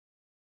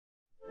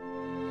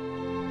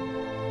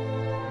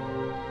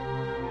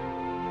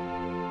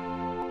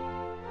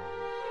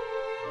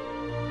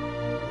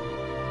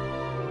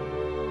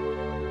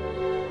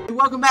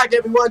welcome back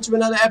everyone to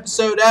another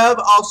episode of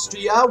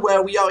Austria,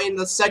 where we are in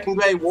the Second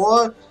Great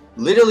War,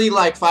 literally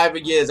like 5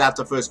 years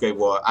after First Great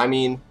War. I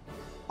mean,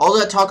 all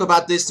that talk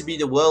about this to be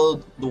the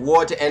war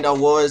to end our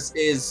wars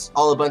is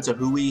all a bunch of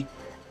hooey.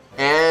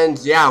 And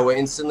yeah, we're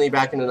instantly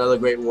back in another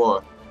Great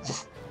War.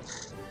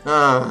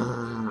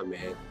 Ah,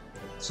 man.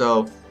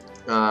 So,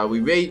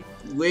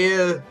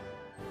 we're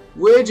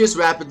just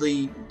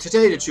rapidly, to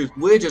tell you the truth,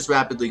 we're just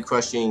rapidly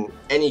crushing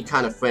any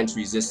kind of French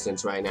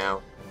resistance right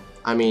now.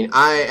 I mean,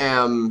 I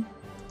am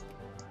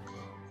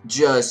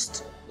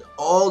just,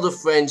 all the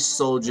French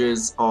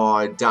soldiers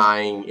are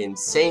dying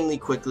insanely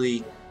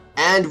quickly,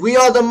 and we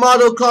are the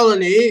model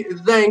colony.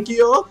 Thank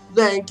you,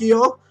 thank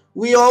you.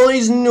 We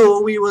always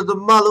knew we were the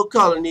model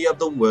colony of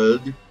the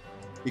world,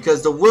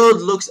 because the world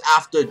looks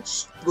after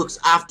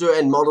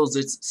and models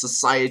its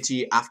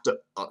society after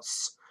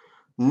us.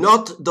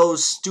 Not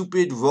those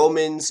stupid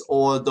Romans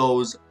or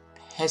those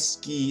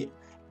pesky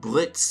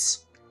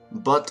Brits,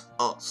 but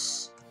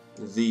us.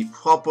 The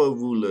proper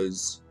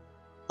rulers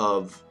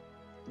of,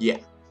 yeah.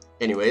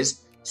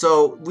 Anyways,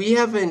 so we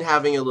have been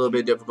having a little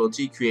bit of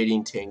difficulty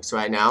creating tanks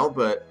right now,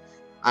 but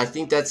I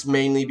think that's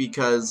mainly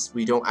because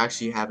we don't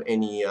actually have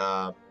any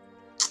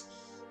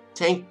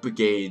tank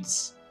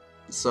brigades.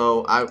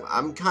 So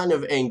I'm kind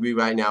of angry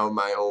right now with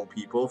my own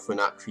people for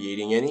not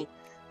creating any.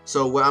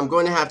 So what I'm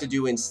going to have to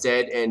do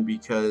instead, and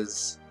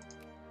because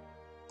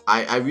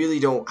I really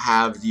don't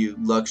have the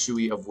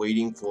luxury of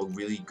waiting for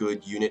really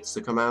good units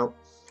to come out,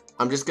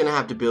 I'm just going to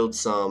have to build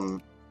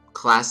some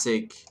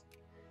classic,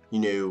 you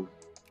know,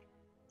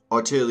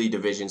 artillery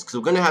divisions, because we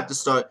are going to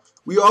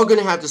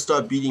have to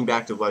start beating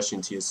back the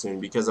Russians here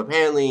soon, because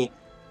apparently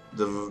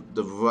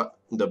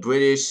the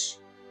British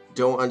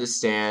don't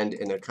understand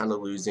and they're kind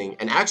of losing.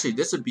 And actually,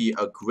 this would be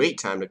a great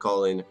time to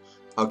call in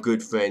our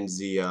good friends,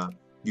 the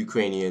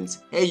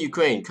Ukrainians. Hey,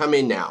 Ukraine, come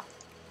in now.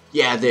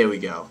 Yeah, there we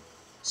go.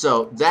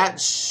 So that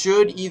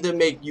should either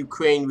make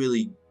Ukraine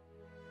really...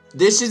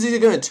 This is either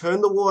going to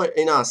turn the war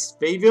in our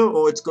favor,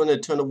 or it's going to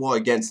turn the war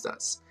against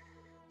us,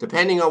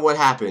 depending on what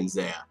happens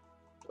there.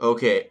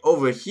 Okay,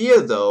 over here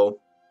though,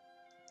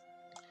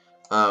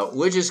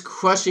 we're just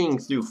crushing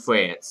through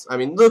France. I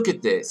mean, look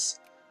at this.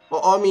 Our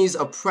armies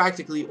are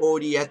practically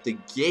already at the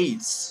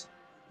gates,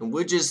 and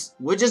we're just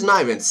not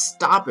even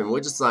stopping. We're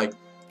just like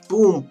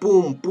boom,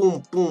 boom,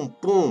 boom, boom,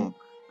 boom.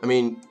 I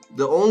mean,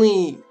 the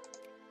only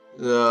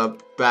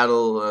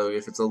battle,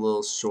 if it's a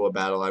little short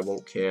battle, I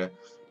won't care.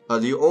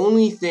 The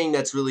only thing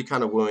that's really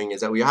kind of worrying is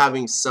that we're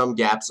having some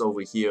gaps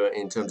over here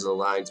in terms of the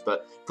lines,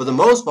 but for the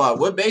most part,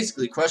 we're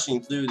basically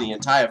crushing through the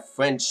entire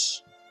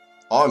French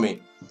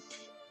army.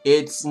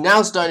 It's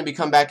now starting to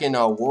become back in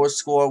our war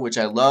score, which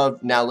I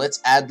love. Now let's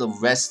add the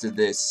rest of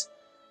this.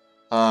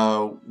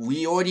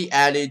 We already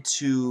added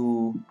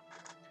to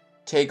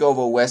take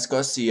over West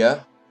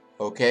Garcia,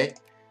 okay?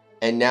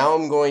 And now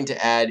I'm going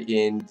to add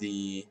in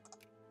the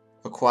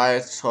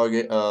acquired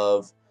target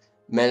of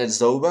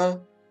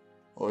Manitoba.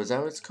 Or is that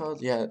what it's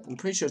called? Yeah, I'm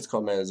pretty sure it's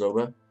called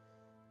Manitoba.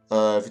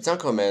 If it's not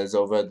called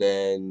Manitoba,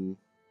 then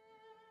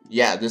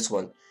yeah, this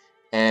one.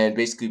 And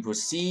basically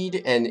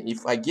proceed. And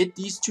if I get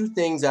these two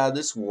things out of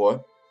this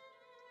war,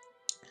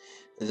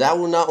 that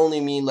will not only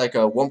mean like a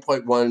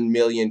 1.1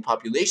 million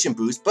population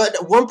boost, but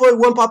a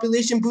 1.1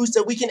 population boost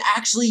that we can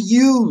actually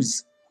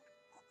use,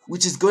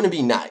 which is going to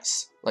be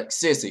nice. Like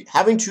seriously,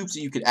 having troops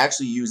that you could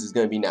actually use is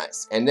going to be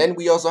nice. And then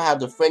we also have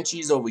the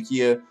Frenchies over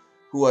here,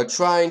 who are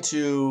trying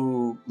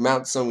to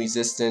mount some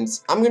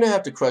resistance. I'm going to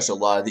have to crush a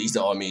lot of these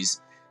armies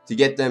to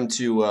get them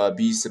to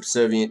be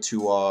subservient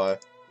to our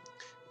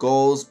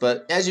goals.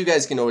 But as you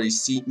guys can already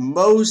see,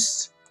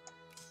 most,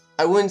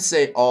 I wouldn't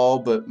say all,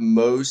 but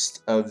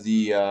most of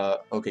the,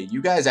 okay,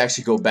 you guys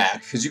actually go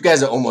back, because you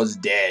guys are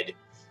almost dead.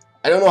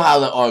 I don't know how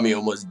the army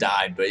almost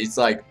died, but it's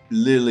like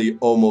literally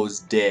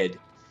almost dead.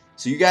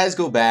 So you guys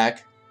go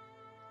back.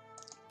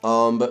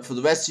 But for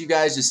the rest of you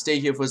guys, just stay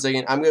here for a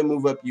second. I'm going to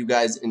move up you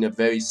guys in a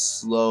very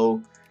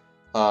slow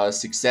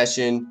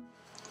succession.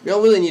 We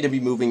don't really need to be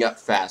moving up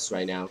fast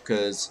right now,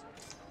 because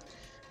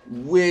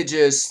we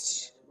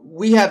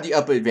have the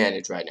upper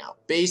advantage right now.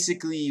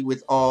 Basically,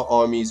 with all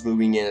armies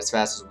moving in as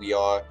fast as we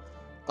are.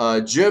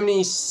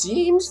 Germany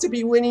seems to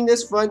be winning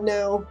this front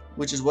now,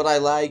 which is what I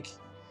like.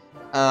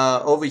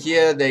 Over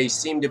here, they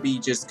seem to be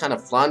just kind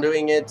of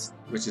floundering it,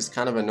 which is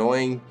kind of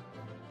annoying.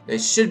 They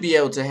should be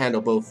able to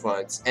handle both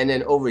fronts. And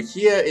then over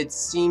here, it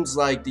seems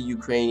like the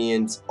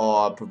Ukrainians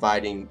are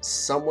providing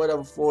somewhat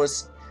of a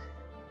force.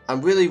 I'm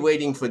really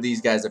waiting for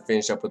these guys to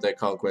finish up with their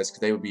conquest,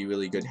 because they would be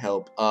really good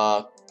help.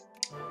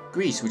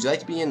 Greece, would you like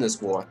to be in this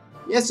war?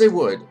 Yes, they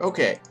would.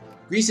 Okay.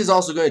 Greece is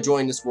also going to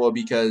join this war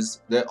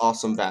because they're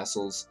awesome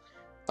vassals.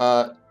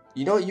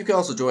 You know what? You can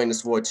also join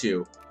this war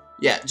too.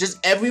 Yeah, just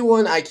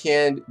everyone I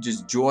can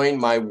just join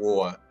my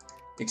war.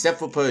 Except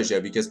for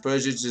Persia, because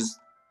Persia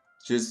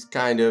just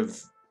kind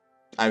of...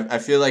 I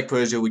feel like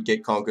Persia would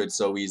get conquered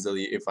so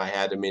easily if I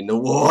had them in the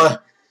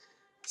war.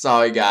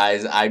 Sorry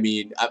guys, I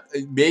mean,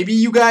 maybe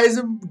you guys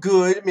are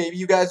good, maybe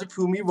you guys will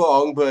prove me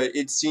wrong, but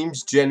it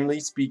seems generally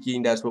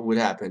speaking that's what would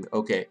happen.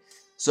 Okay,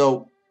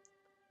 so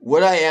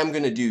What I am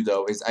going to do,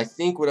 though, is I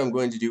think what I'm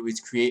going to do is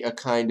create a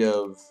kind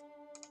of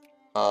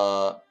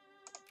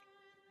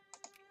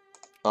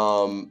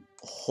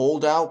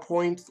holdout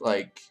point,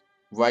 like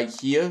right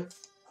here,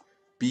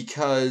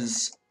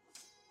 because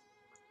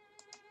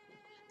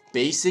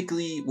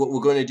basically what we're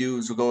going to do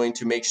is we're going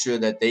to make sure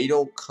that they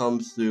don't come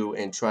through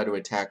and try to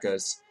attack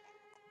us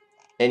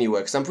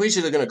anywhere, because I'm pretty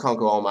sure they're going to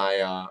conquer all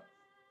my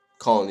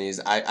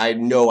colonies. I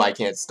know I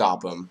can't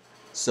stop them,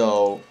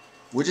 so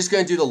we're just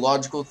going to do the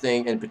logical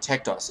thing and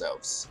protect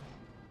ourselves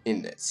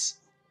in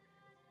this.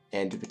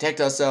 And to protect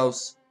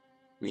ourselves,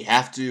 we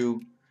have to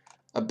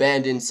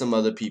abandon some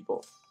other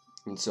people.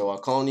 And so our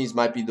colonies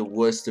might be the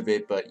worst of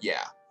it, but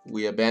yeah,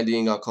 we're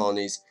abandoning our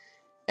colonies.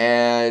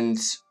 And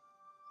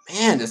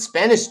man, the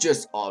Spanish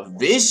just are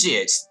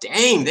vicious.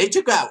 Dang, they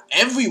took out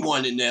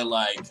everyone in their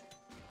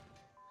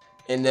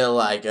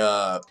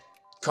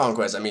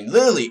conquest. I mean,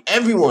 literally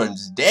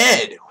everyone's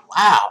dead.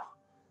 Wow.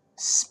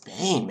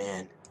 Spain,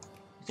 man.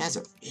 You guys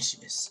are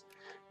vicious.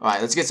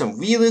 Alright, let's get some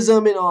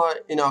realism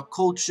in our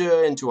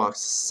culture, into our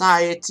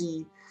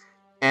society.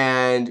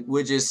 And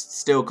we're just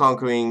still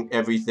conquering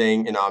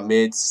everything in our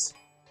midst.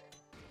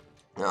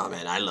 Oh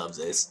man, I love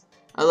this.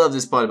 I love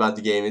this part about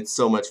the game. It's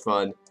so much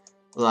fun.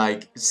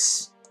 Like,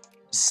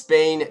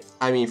 Spain,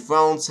 I mean,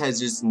 France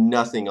has just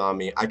nothing on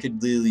me. I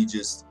could literally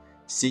just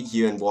sit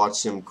here and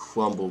watch them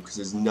crumble because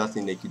there's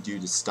nothing they could do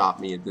to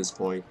stop me at this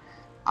point.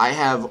 I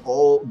have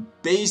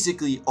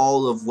basically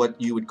all of what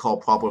you would call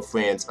proper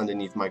France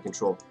underneath my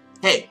control.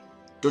 Hey,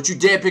 don't you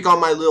dare go pick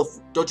on my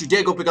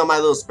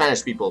little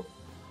Spanish people.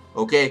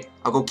 Okay?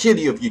 I'll go kill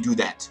you if you do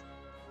that.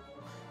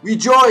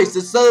 Rejoice!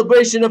 The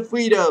celebration of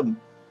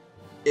freedom!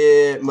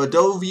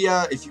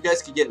 Moldova, if you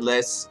guys could get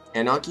less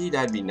anarchy,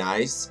 that'd be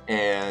nice.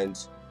 And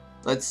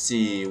let's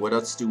see, what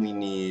else do we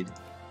need?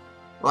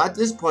 Well, at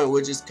this point,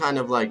 we're just kind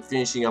of like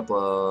finishing up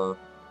a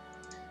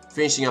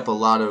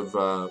lot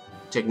of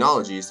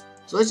technologies.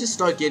 So let's just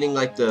start getting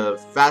like the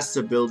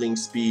faster building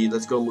speed.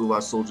 Let's go move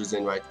our soldiers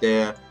in right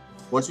there.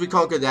 Once we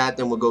conquer that,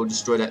 then we'll go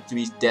destroy that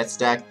 3 death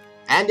stack.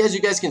 And as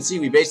you guys can see,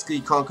 we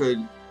basically conquered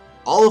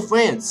all of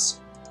France.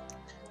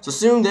 So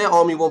soon their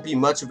army won't be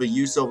much of a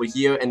use over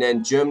here, and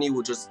then Germany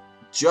will just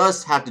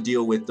have to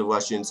deal with the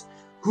Russians,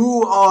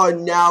 who are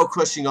now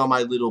crushing on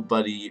my little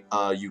buddy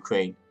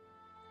Ukraine.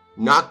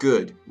 Not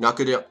good. Not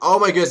good. Oh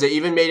my goodness, they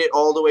even made it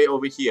all the way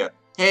over here.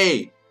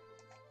 Hey,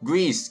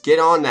 Greece, get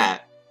on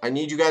that. I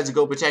need you guys to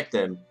go protect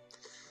them.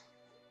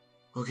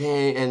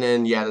 Okay, and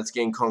then yeah, that's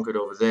getting conquered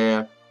over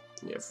there.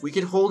 Yeah, if we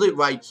could hold it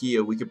right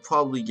here, we could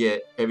probably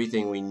get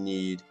everything we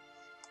need.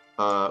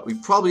 We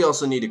probably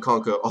also need to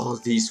conquer all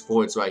of these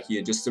forts right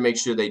here, just to make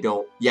sure they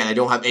don't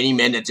have any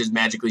men that just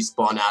magically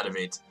spawn out of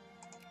it.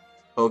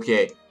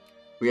 Okay,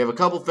 we have a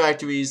couple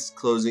factories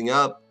closing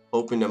up.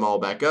 Open them all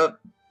back up.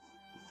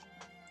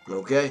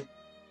 Okay.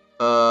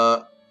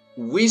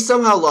 We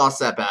somehow lost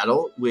that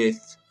battle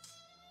with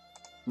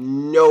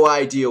no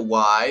idea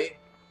why.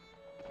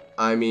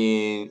 I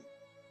mean,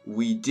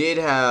 we did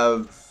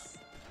have...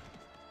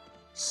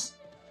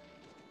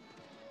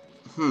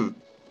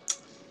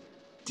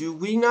 Do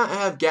we not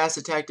have gas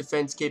attack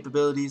defense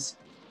capabilities?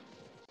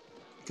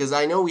 Because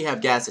I know we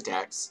have gas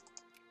attacks,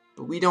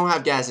 but we don't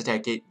have gas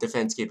attack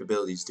defense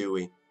capabilities, do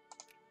we?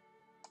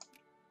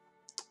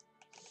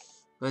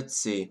 Let's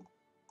see.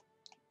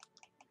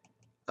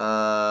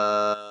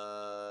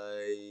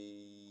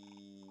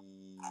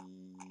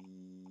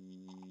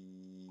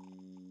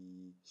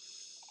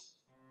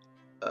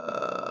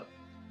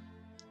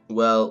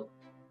 Well,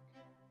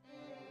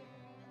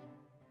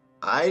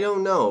 I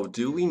don't know.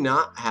 Do we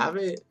not have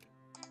it?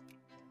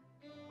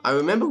 I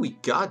remember we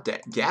got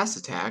that gas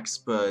attacks,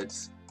 but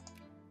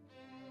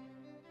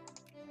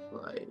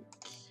like,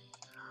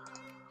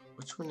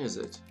 which one is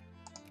it?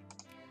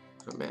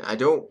 Oh man, I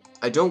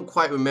don't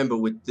quite remember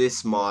with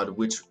this mod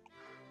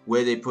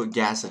where they put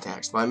gas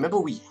attacks, but I remember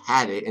we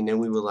had it, and then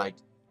we were like,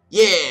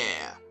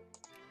 yeah,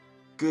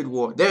 good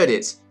war. There it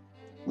is.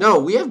 No,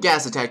 we have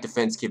gas attack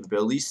defense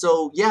capabilities,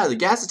 so yeah, the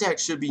gas attack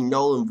should be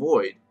null and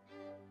void,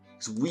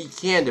 because we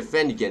can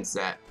defend against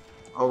that.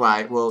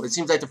 Alright, well, it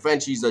seems like the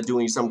Frenchies are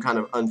doing some kind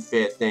of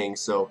unfair thing,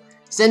 so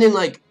send in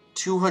like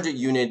 200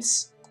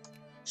 units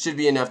should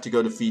be enough to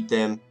go defeat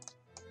them.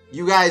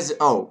 You guys,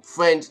 oh,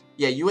 friend,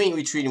 yeah, you ain't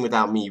retreating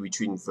without me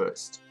retreating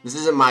first. This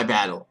isn't my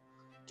battle.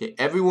 Okay,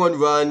 everyone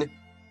run.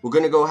 We're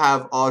gonna go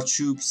have our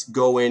troops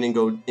go in and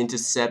go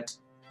intercept.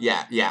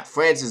 Yeah,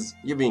 France is,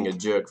 you're being a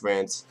jerk,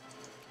 France.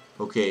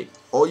 Okay,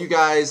 all you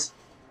guys,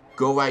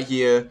 go right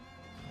here,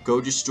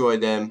 go destroy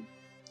them.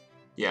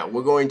 Yeah,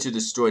 we're going to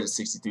destroy the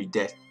 63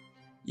 death.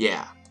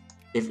 Yeah,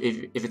 if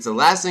it's the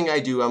last thing I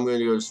do, I'm going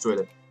to go destroy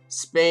them.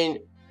 Spain,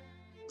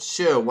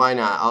 sure, why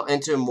not? I'll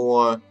enter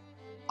more.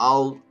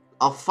 I'll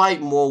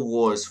fight more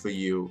wars for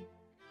you.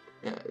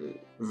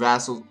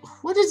 Vassal,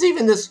 what is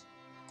even this?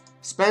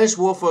 Spanish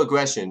war for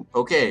aggression.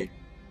 Okay,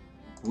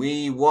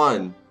 we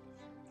won.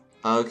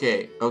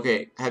 Okay.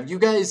 Have you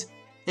guys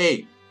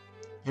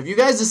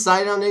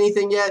decided on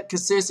anything yet?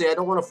 Because seriously, I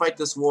don't want to fight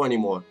this war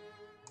anymore.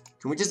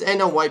 Can we just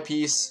end on white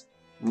peace?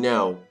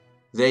 No.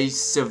 They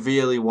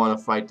severely want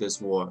to fight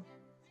this war.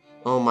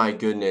 Oh my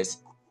goodness.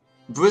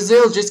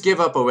 Brazil, just give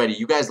up already.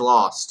 You guys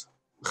lost.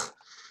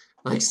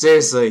 Like,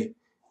 seriously.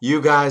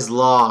 You guys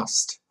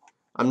lost.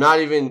 I'm not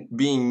even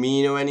being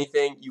mean or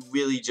anything. You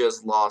really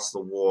just lost the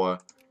war.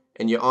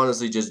 And you're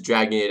honestly just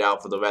dragging it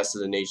out for the rest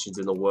of the nations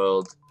in the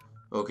world.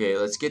 Okay,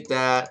 let's get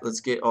that.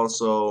 Let's get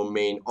also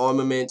main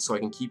armament so I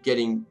can keep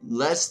getting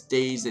less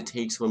days it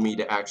takes for me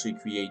to actually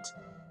create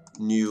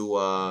new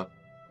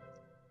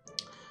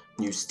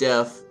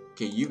stuff.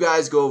 Okay, you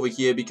guys go over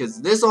here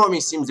because this army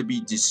seems to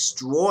be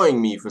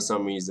destroying me for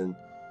some reason.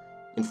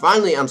 And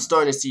finally, I'm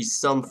starting to see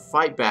some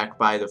fight back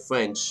by the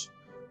French.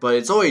 But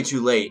it's already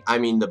too late. I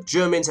mean, the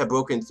Germans have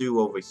broken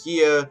through over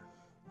here.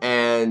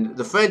 And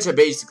the French have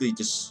basically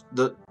just...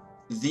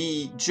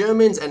 The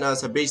Germans and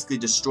us have basically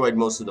destroyed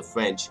most of the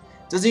French.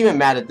 It doesn't even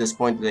matter at this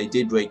point that they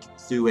did break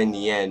through in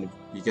the end.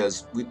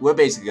 Because we're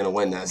basically going to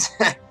win this.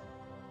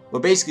 We're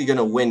basically going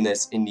to win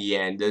this in the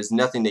end. There's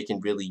nothing they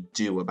can really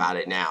do about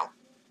it now.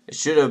 It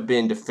should have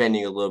been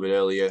defending a little bit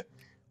earlier.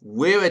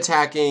 We're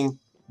attacking.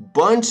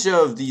 Bunch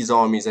of these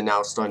armies are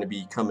now starting to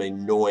become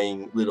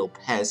annoying little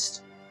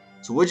pests.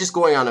 So we're just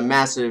going on a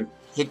massive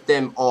hit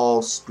them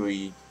all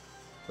spree.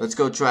 Let's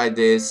go try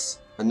this.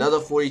 Another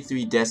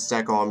 43 death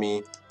stack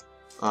army.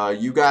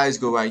 You guys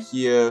go right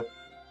here.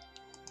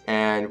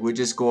 And we're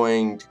just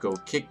going to go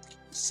kick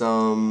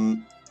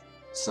some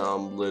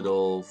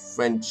little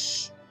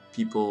French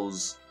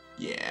people's,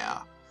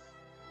 yeah.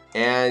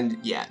 And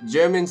yeah,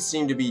 Germans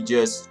seem to be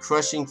just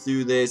crushing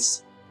through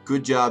this.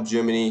 Good job,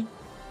 Germany.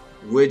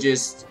 We're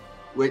just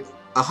with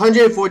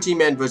 114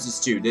 men versus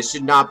 2. This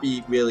should not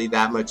be really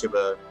that much of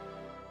a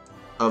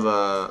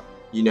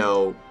you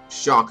know,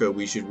 shocker.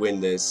 We should win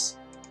this,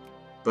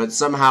 but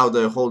somehow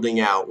they're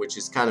holding out, which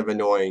is kind of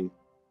annoying.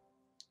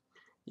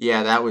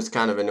 Yeah, that was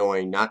kind of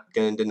annoying. Not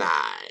gonna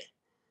deny.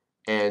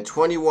 And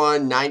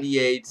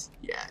 2198.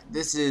 Yeah,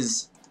 this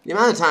is the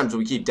amount of times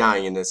we keep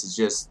dying in this is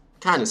just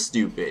kind of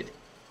stupid.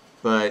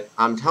 But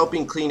I'm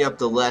helping clean up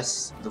the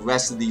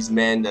rest of these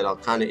men that are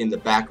kind of in the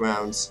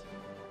backgrounds.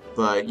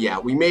 But yeah,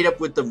 we made up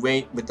with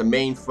the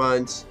main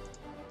front.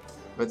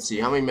 Let's see,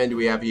 how many men do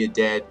we have here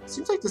dead?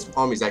 Seems like this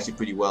army is actually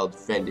pretty well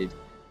defended.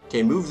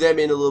 Okay, move them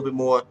in a little bit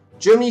more.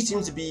 Germany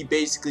seems to be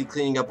basically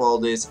cleaning up all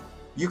this.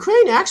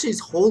 Ukraine actually is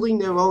holding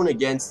their own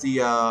against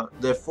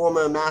the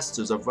former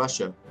masters of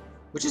Russia,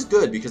 which is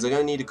good because they're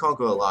gonna need to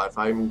conquer a lot if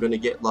I'm gonna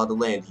get a lot of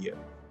land here.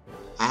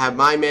 I have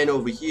my men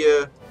over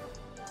here.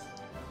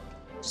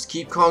 Just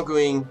keep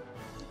conquering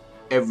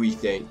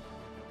everything.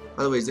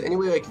 By the way, is there any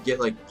way I could get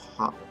like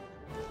pop?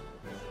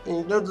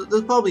 You know,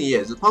 there probably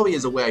is. There probably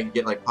is a way I could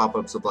get like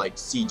pop-ups of like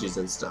sieges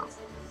and stuff.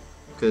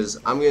 Because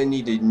I'm gonna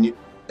need to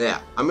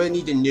I'm gonna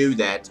need to know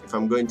that if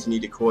I'm going to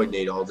need to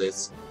coordinate all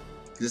this.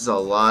 This is a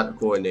lot of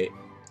coordinate.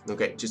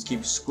 Okay, just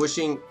keep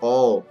squishing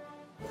all.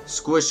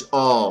 Squish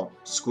all.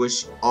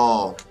 Squish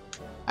all.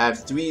 I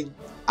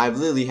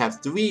literally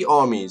have 3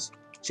 armies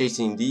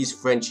chasing these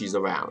Frenchies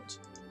around.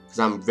 Because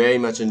I'm very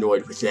much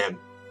annoyed with them.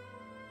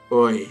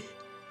 Oi.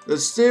 The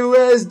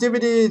Suez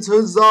dividends,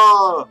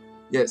 huzzah!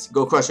 Yes,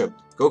 go crush him.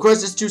 Go crush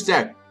this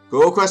 2-stack.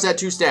 Go crush that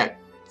 2-stack.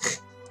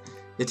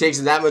 It takes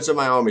that much of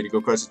my army to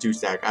go crush a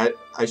 2-stack.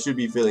 I should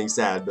be feeling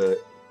sad,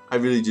 but I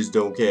really just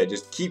don't care.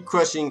 Just keep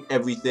crushing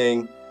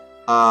everything.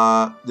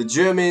 The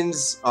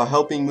Germans are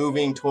helping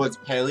moving towards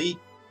Paris.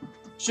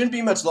 Shouldn't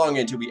be much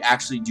longer until we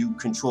actually do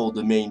control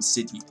the main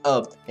city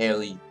of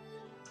Paris.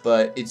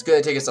 But it's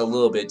going to take us a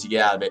little bit to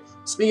get out of it.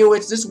 Speaking of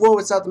which, this war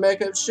with South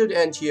America should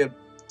end here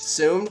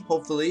soon,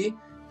 hopefully.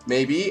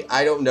 Maybe,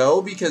 I don't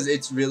know, because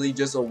it's really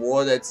just a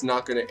war that's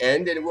not going to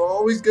end, and we're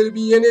always going to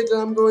be in it,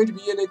 and I'm going to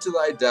be in it till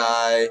I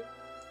die.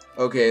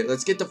 Okay,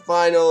 let's get the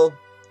final...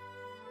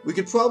 We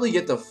could probably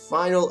get the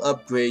final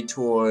upgrade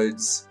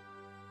towards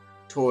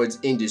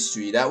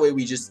industry. That way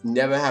we just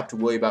never have to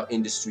worry about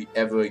industry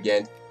ever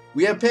again.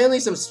 We have apparently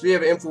some sphere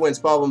of influence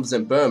problems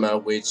in Burma,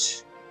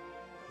 which...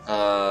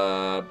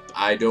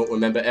 I don't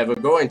remember ever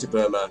going to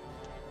Burma.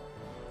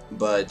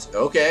 But,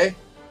 okay.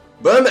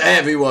 Burma,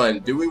 everyone!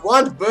 Do we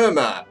want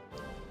Burma?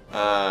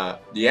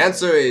 The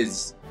answer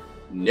is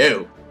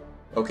no.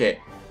 Okay.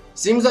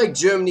 Seems like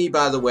Germany,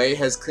 by the way,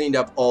 has cleaned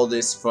up all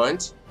this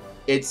front.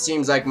 It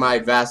seems like my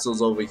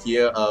vassals over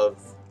here of...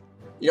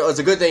 You know, it's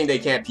a good thing they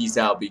can't peace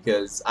out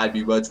because I'd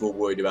be much more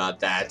worried about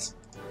that.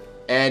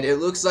 And it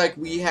looks like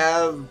we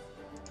have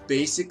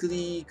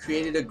basically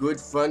created a good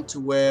front to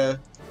where...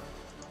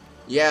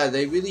 Yeah,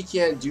 they really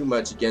can't do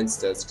much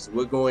against us because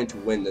we're going to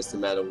win this no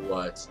matter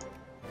what.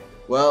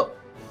 Well,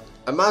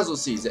 I might as well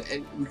see.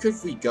 And we could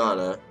free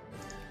Ghana.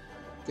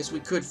 Guess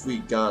we could free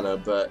Ghana,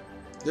 but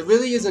there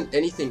really isn't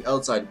anything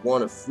else I'd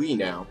want to free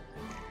now.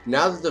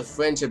 Now that the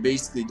French have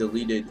basically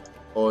deleted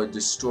or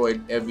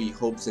destroyed every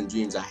hopes and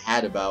dreams I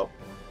had about,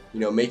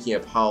 you know, making a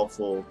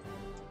powerful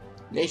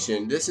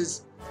nation,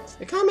 it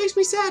kind of makes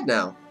me sad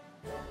now.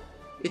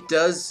 It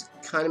does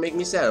kind of make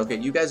me sad. Okay,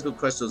 you guys go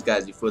crush those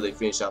guys before they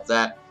finish off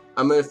that.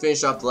 I'm going to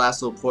finish off the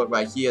last little port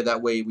right here.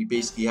 That way we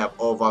basically have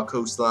all of our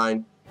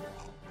coastline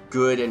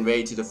good and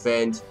ready to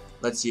defend.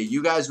 Let's see, are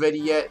you guys ready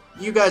yet?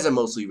 You guys are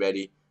mostly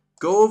ready.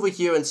 go over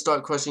here and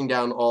start crushing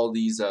down all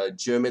these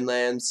German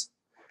lands.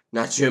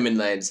 Not German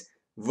lands,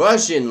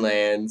 Russian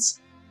lands.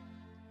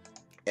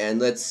 And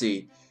let's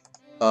see.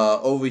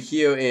 Over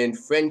here in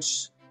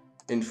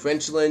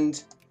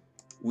Frenchland,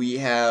 we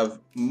have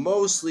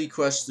mostly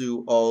crushed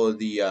through all of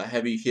the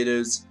heavy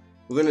hitters.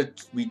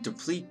 We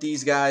deplete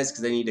these guys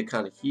because they need to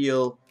kind of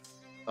heal.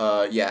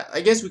 Yeah,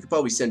 I guess we could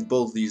probably send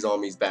both of these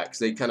armies back because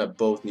they kind of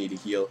both need to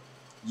heal.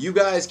 You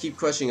guys keep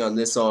crushing on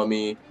this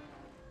army.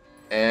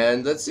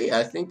 And let's see,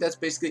 I think that's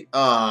basically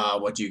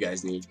what you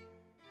guys need.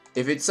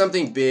 If it's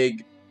something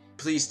big,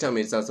 please tell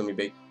me it's not something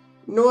big.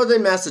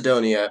 Northern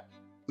Macedonia.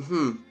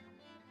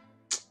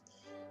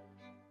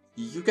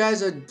 You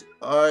guys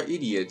are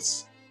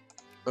idiots.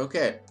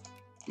 Okay.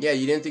 Yeah,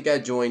 you didn't think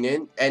I'd join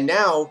in. And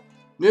now,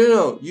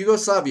 no,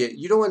 Yugoslavia,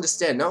 you don't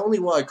understand. Not only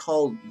will I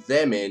call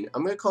them in,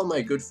 I'm going to call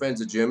my good friends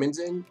the Germans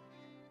in.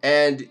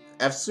 And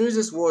as soon as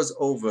this war is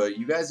over,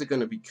 you guys are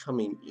going to be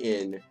coming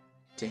in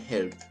to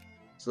help.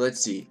 So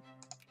let's see.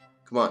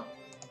 Come on.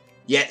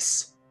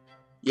 Yes.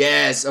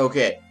 Yes,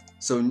 okay.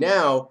 So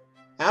now,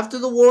 after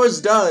the war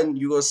is done,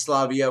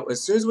 Yugoslavia,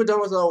 as soon as we're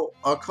done with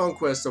our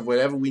conquest of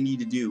whatever we need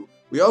to do,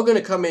 we're all going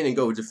to come in and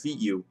go defeat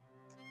you.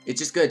 It's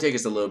just going to take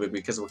us a little bit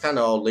because we're kind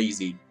of all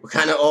lazy. We're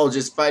kind of all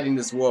just fighting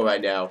this war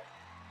right now,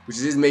 which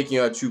is making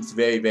our troops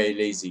very, very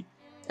lazy.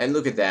 And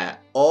look at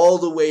that. All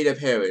the way to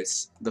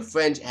Paris. The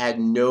French had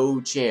no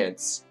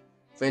chance.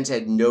 French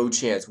had no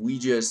chance. We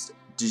just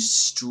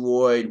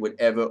destroyed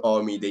whatever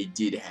army they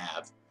did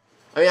have.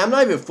 I mean, I'm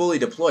not even fully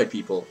deployed,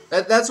 people.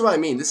 That's what I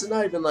mean. This is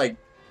not even like...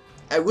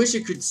 I wish I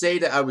could say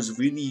that I was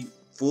really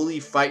fully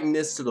fighting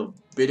this to the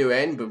bitter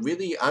end, but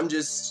really, I'm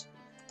just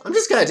kind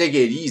of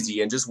taking it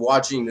easy and just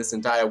watching this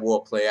entire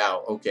war play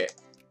out. Okay,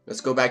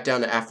 let's go back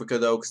down to Africa,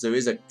 though, because there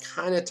is a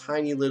kind of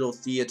tiny little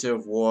theater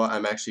of war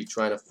I'm actually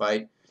trying to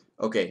fight.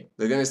 Okay,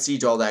 they're going to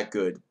siege all that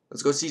good.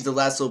 Let's go siege the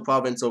last little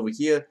province over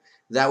here.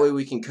 That way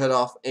we can cut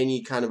off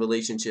any kind of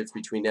relationships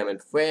between them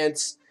and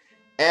France.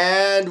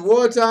 And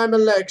wartime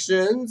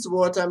elections.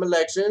 Wartime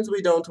elections.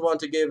 We don't want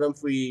to give them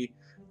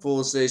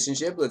full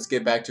citizenship. Let's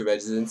get back to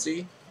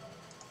residency.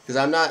 Because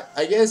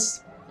I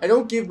guess, I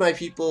don't give my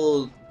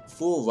people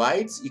full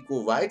rights,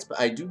 equal rights, but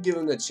I do give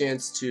them the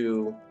chance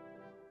to,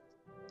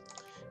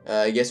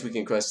 I guess we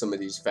can crush some of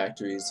these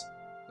factories.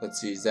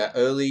 Let's see, is that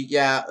early?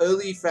 Yeah,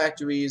 early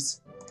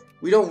factories.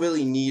 We don't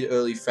really need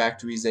early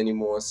factories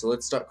anymore, so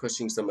let's start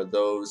crushing some of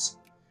those.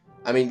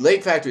 I mean,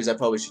 late factories I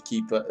probably should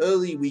keep, but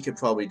early we could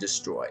probably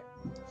destroy.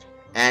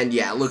 And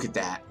yeah, look at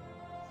that.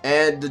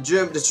 And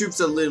the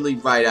troops are literally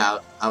right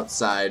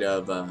outside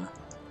of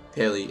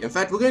Paris. In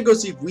fact, we're gonna go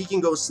see if we can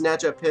go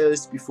snatch up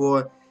Paris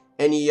before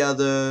any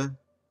other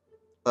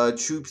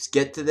troops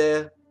get to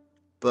there.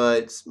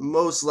 But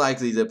most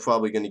likely they're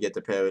probably gonna get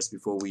to Paris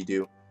before we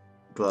do.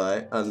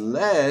 But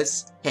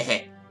unless,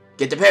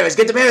 get to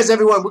Paris,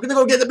 everyone! We're gonna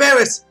go get to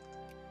Paris.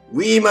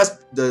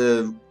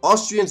 The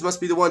Austrians must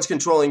be the ones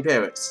controlling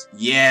Paris.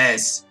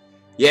 Yes,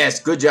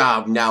 yes, good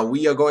job. Now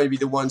we are going to be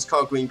the ones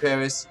conquering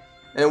Paris.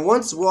 And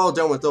once we're all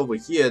done with over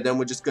here, then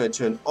we're just going to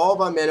turn all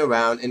of our men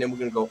around, and then we're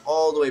going to go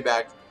all the way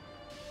back.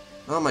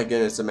 Oh my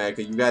goodness,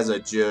 America, you guys are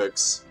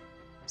jerks.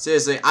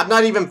 Seriously, I'm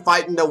not even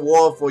fighting the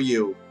war for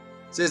you.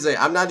 Seriously,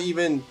 I'm not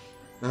even...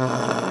 You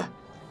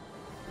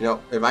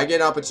know, if I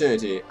get an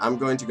opportunity, I'm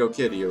going to go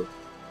kill you.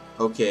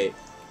 Okay.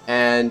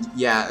 And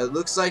yeah, it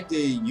looks like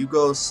the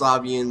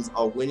Yugoslavians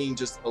are winning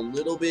just a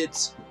little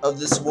bit of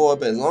this war,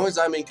 but as long as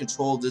I'm in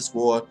control of this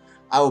war,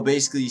 I will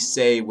basically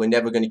say we're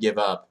never going to give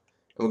up.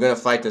 And we're going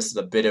to fight this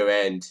to the bitter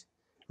end.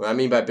 What I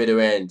mean by bitter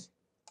end,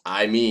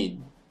 I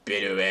mean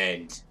bitter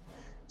end.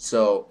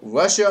 So,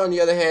 Russia, on the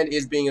other hand,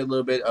 is being a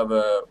little bit of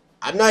a...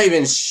 I'm not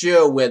even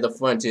sure where the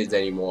front is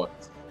anymore.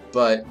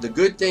 But the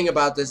good thing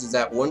about this is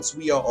that once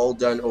we are all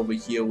done over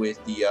here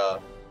with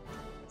the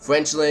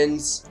French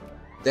lands,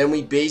 then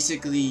we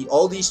basically,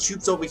 all these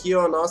troops over here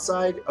on our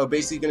side are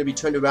basically going to be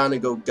turned around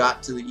and go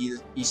to the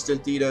Eastern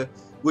Theater,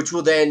 which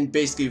will then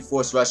basically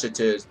force Russia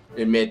to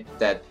admit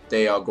that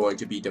they are going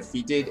to be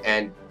defeated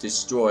and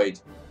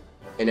destroyed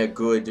in a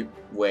good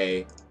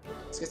way.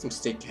 Let's get some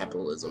state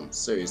capitalism,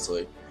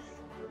 seriously.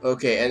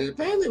 Okay, and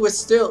apparently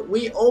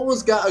we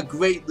almost got a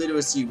great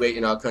literacy rate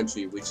in our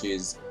country, which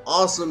is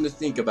awesome to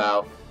think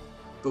about.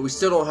 But we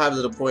still don't have it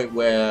to the point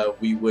where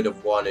we would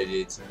have wanted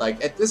it.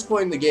 Like, at this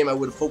point in the game, I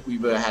would have hoped we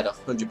would have had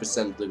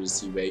 100%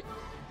 literacy rate.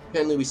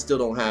 Apparently, we still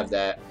don't have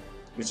that,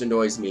 which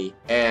annoys me.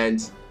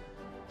 And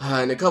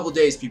in a couple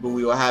days, people,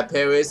 we will have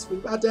Paris. We're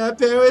about to have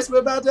Paris. We're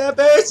about to have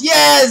Paris.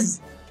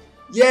 Yes!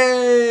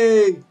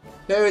 Yay!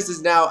 Paris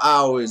is now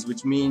ours,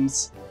 which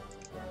means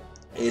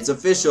it's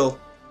official.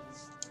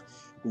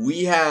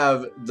 We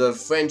have the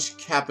French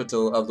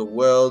capital of the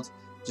world.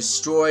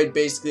 Destroyed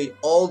basically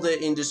all the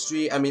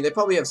industry. I mean, they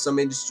probably have some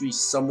industry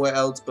somewhere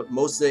else, but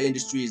most of their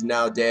industry is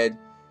now dead.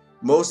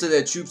 Most of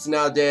their troops are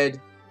now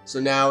dead. So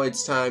now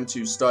it's time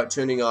to start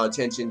turning our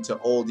attention to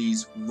all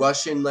these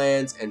Russian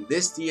lands and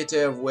this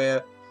theater of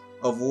war.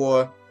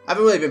 I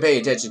haven't really been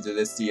paying attention to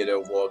this theater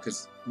of war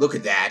because look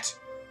at that.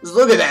 Just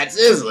look at that,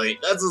 seriously.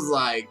 That's just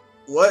like,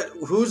 What?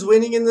 Who's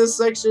winning in this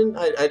section?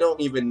 I don't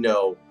even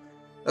know.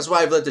 That's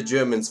why I've let the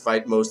Germans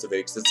fight most of it,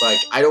 because it's like,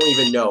 I don't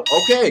even know.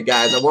 Okay,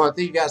 guys, I want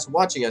to thank you guys for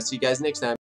watching. I'll see you guys next time.